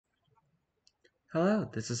Hello,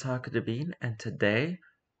 this is Haku the Bean, and today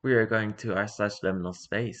we are going to r/liminal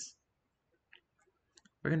space.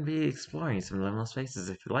 We're going to be exploring some liminal spaces.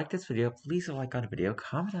 If you like this video, please like on the video,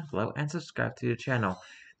 comment down below, and subscribe to the channel.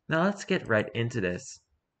 Now let's get right into this.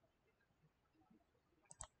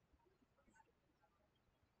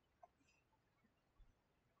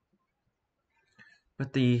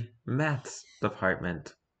 With the maths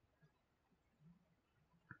department,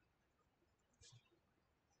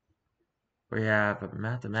 we have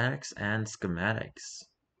mathematics and schematics,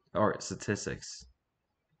 or statistics.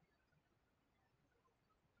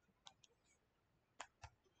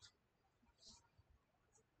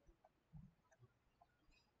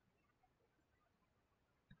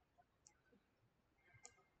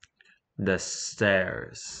 The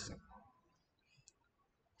stairs.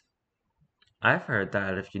 I've heard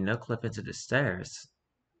that if you no-clip into the stairs,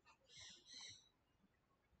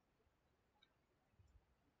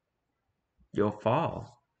 you'll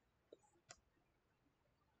fall.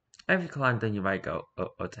 If you climb, then you might go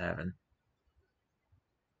to heaven.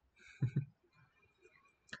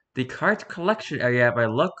 The cart collection area by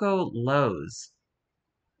Loco Lowe's.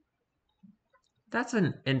 That's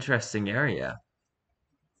an interesting area.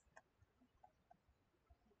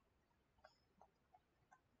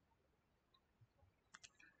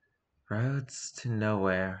 Roads to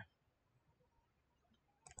nowhere.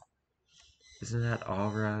 Isn't that all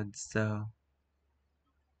roads, though?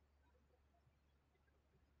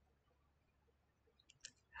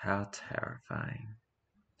 How terrifying.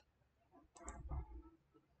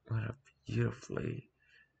 What a beautifully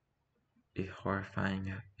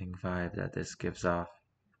horrifying vibe that this gives off.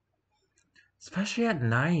 Especially at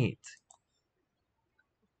night.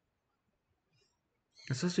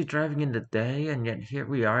 We're supposed to be driving in the day, and yet here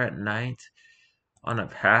we are at night on a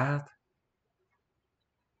path.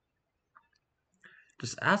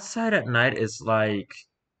 Just outside at night is like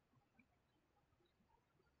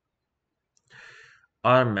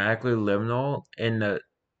automatically liminal in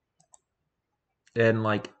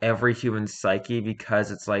like every human psyche because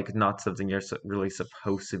it's like not something you're really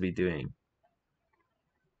supposed to be doing.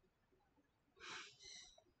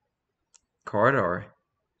 Corridor.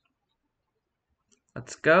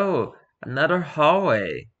 Let's go. Another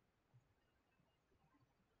hallway.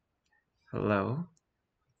 Hello?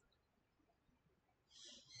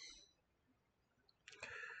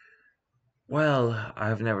 Well,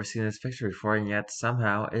 I've never seen this picture before, and yet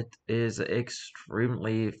somehow it is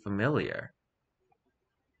extremely familiar.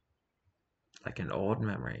 Like an old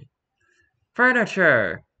memory.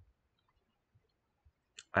 Furniture!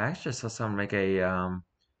 I actually saw someone make a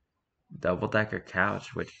double-decker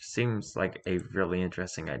couch, which seems like a really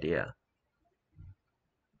interesting idea.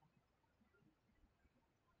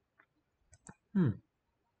 Hmm.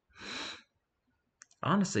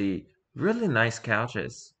 Honestly, really nice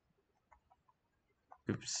couches.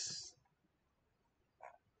 Oops.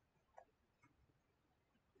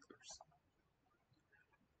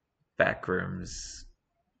 Back rooms.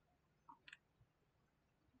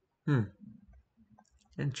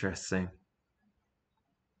 Interesting.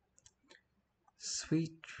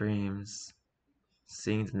 Sweet dreams.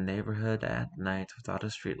 Seeing the neighborhood at night with all the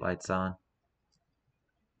streetlights on.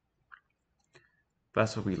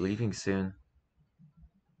 Bus will be leaving soon.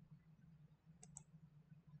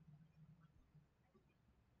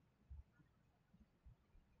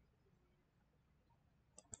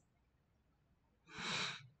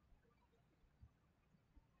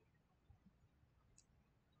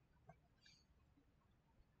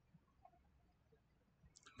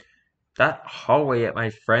 That hallway at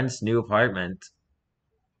my friend's new apartment.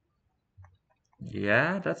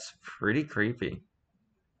 Yeah, that's pretty creepy.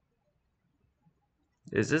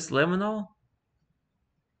 Is this liminal?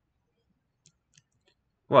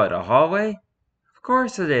 What, a hallway? Of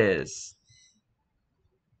course it is.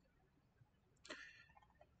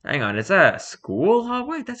 Hang on, is that a school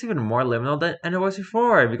hallway? That's even more liminal than it was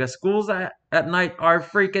before, because schools at night are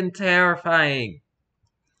freaking terrifying.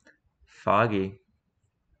 Foggy.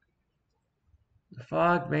 The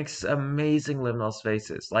fog makes amazing liminal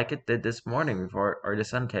spaces, like it did this morning before the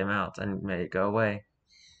sun came out and made it go away.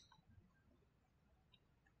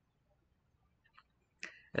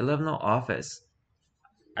 A liminal office.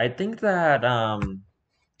 I think that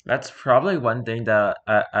that's probably one thing that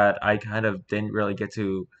I kind of didn't really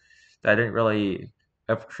that I didn't really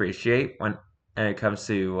appreciate when it comes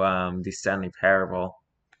to the Stanley Parable,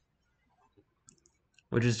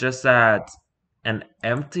 which is just that an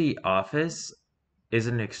empty office is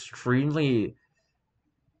an extremely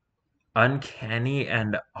uncanny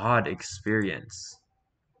and odd experience.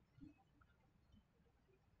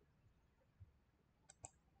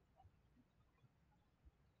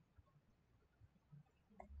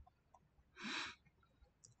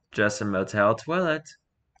 Just a motel toilet.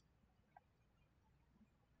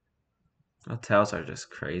 Motels are just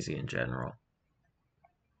crazy in general.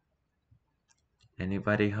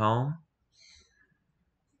 Anybody home?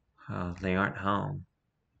 Oh, they aren't home.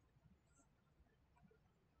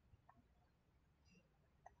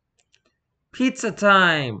 Pizza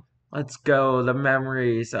time! Let's go. The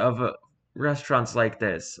memories of restaurants like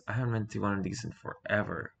this. I haven't been to one of these in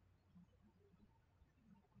forever.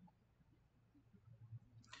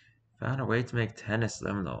 Found a way to make tennis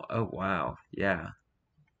liminal. Oh, wow. Yeah.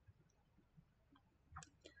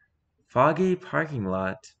 Foggy parking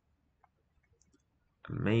lot.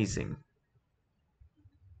 Amazing.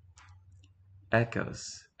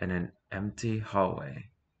 Echoes in an empty hallway.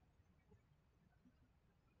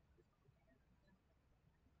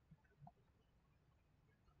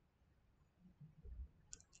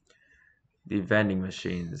 The vending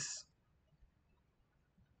machines.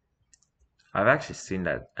 I've actually seen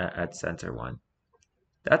that at Center One.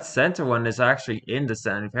 That Center One is actually in the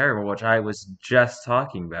San Variable, which I was just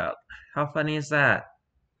talking about. How funny is that?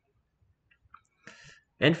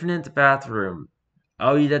 Infinite bathroom.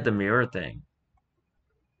 Oh, you did the mirror thing.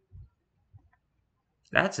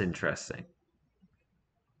 That's interesting.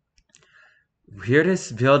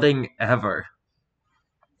 Weirdest building ever.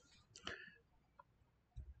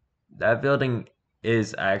 That building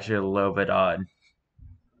is actually a little bit odd.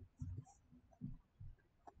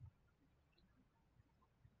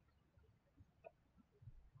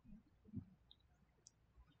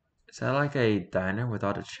 Is that like a diner with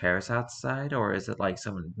all the chairs outside, or is it like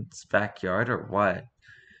someone's backyard, or what?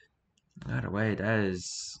 Either way, that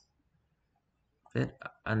is a bit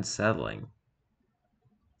unsettling.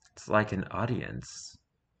 It's like an audience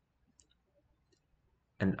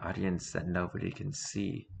that nobody can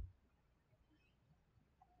see.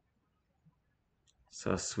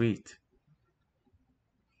 So sweet.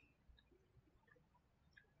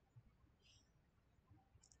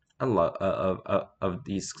 I love of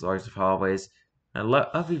these exclusive hallways. I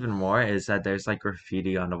love even more is that there's like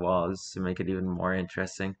graffiti on the walls to make it even more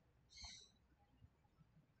interesting.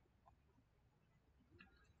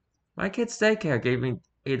 My kid's daycare gave me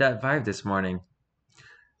that vibe this morning.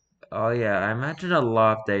 Oh yeah, I imagine a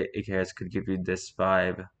lot of daycares could give you this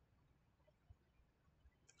vibe.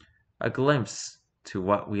 A glimpse to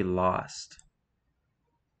what we lost.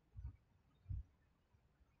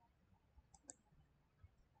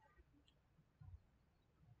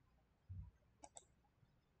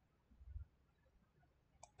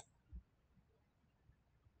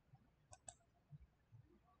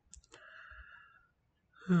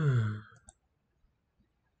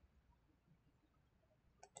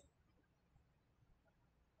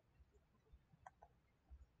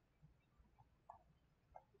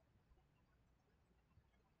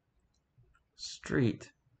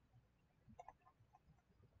 Street.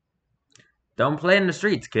 Don't play in the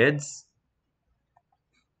streets, kids.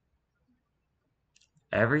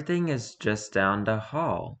 Everything is just down the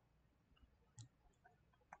hall.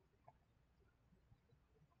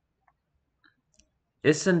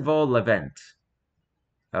 Istanbul Levent.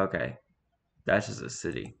 Okay, that's just a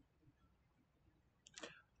city.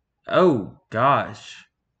 Oh gosh,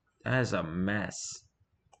 that is a mess.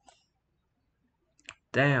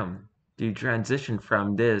 Damn, the transition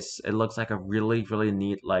from this, it looks like a really, really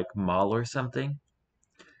neat like mall or something.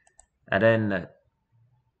 And then it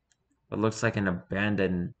looks like an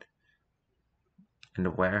abandoned in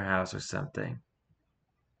a warehouse or something.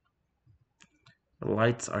 The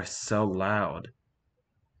lights are so loud.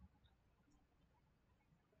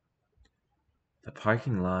 The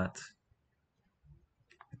parking lot,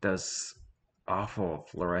 those awful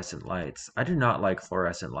fluorescent lights. I do not like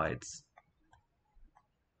fluorescent lights.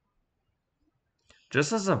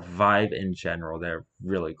 Just as a vibe in general, they're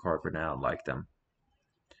really corporate and I don't like them.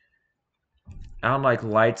 I don't like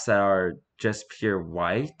lights that are just pure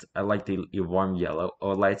white. I like the warm yellow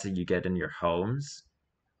or lights that you get in your homes.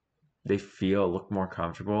 They look more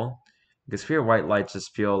comfortable. Because pure white lights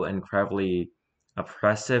just feel incredibly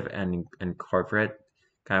oppressive and corporate,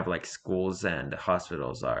 kind of like schools and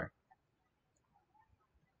hospitals are.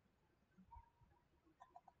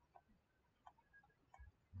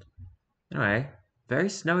 Anyway, very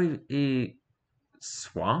snowy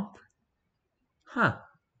swamp? Huh.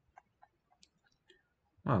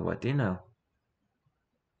 Well, what do you know?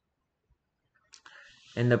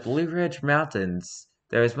 In the Blue Ridge Mountains,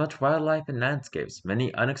 there is much wildlife and landscapes.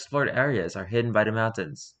 Many unexplored areas are hidden by the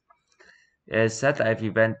mountains. It is said that if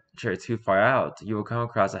you venture too far out, you will come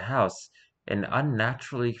across a house in an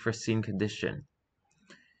unnaturally foreseen condition.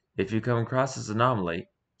 If you come across this anomaly,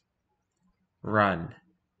 run.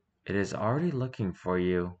 It is already looking for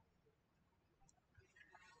you.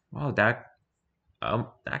 Oh, that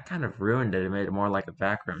kind of ruined it. It made it more like a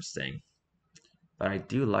backroom sting. But I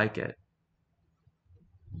do like it.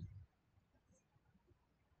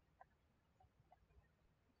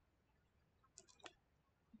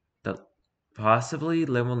 The possibly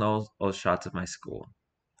liminal shots of my school.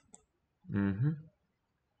 Mm-hmm.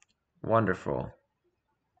 Wonderful.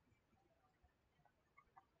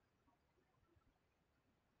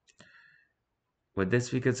 Would this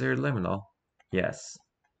be considered liminal? Yes.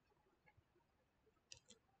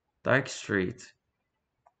 Dark street.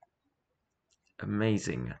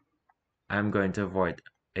 Amazing. I'm going to avoid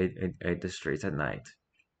the streets at night.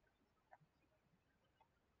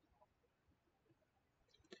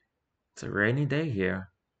 It's a rainy day here.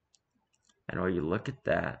 And will you look at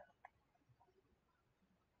that?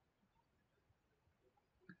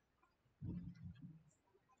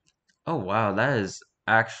 Oh wow, that is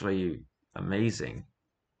actually amazing.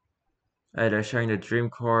 Hey, they're showing the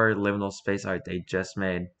Dreamcore liminal space art they just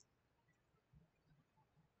made.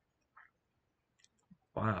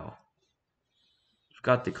 Wow. You've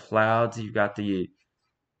got the clouds, you've got the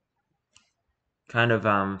kind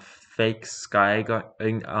of fake sky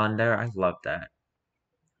going on there. I love that.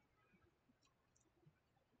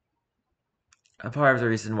 A part of the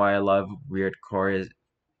reason why I love weird core is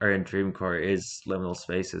or in Dreamcore is liminal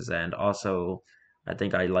spaces, and also I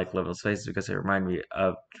think I like liminal spaces because they remind me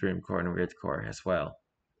of Dreamcore and Weirdcore as well.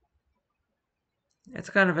 It's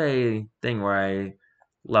kind of a thing where I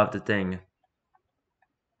love the thing.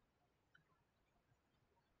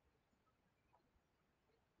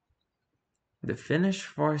 The Finnish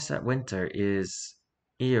forest at winter is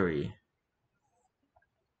eerie.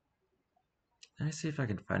 Let me see if I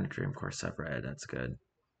can find a Dreamcore subreddit that's good.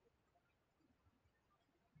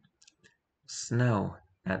 Snow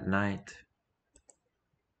at night.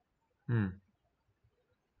 Hmm.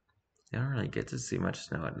 You don't really get to see much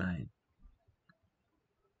snow at night.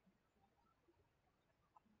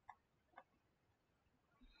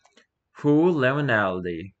 Pool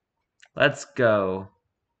liminality. Let's go.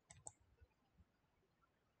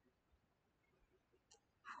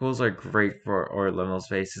 Pools are great for or liminal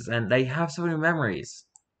spaces, and they have so many memories.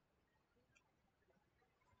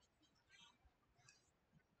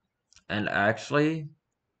 And actually,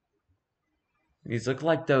 these look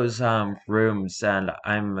like those rooms, and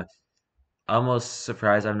I'm almost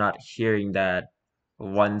surprised I'm not hearing that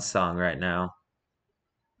one song right now.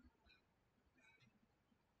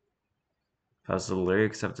 Post the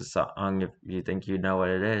lyrics of the song if you think you know what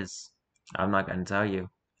it is. I'm not gonna tell you,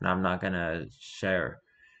 and I'm not gonna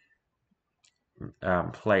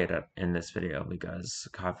play it in this video because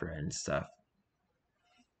copyright and stuff.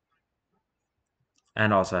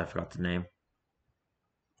 And also, I forgot the name.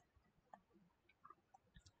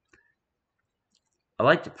 I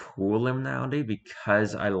like pool liminality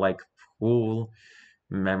because I like pool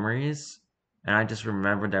memories, and I just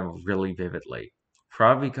remember them really vividly.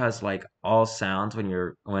 Probably because like all sounds when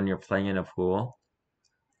you're playing in a pool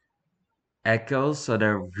echoes, so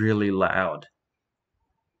they're really loud.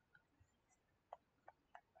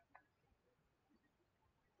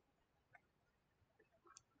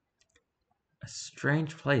 A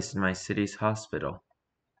strange place in my city's hospital.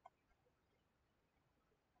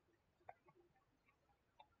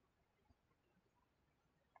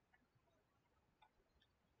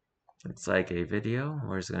 It's like a video.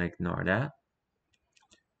 We're just gonna ignore that.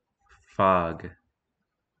 Fog.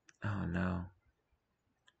 Oh no.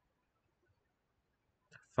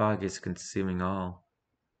 Fog is consuming all.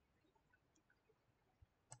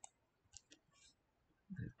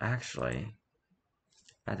 Actually,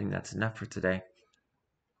 I think that's enough for today.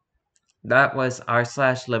 That was r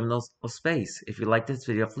slash liminal space. If you liked this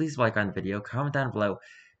video, please like on the video, comment down below,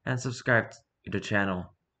 and subscribe to the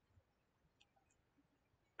channel.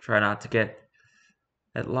 Try not to get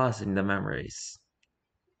lost in the memories.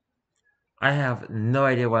 I have no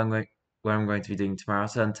idea what I'm going to be doing tomorrow,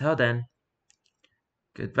 so until then,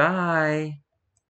 goodbye!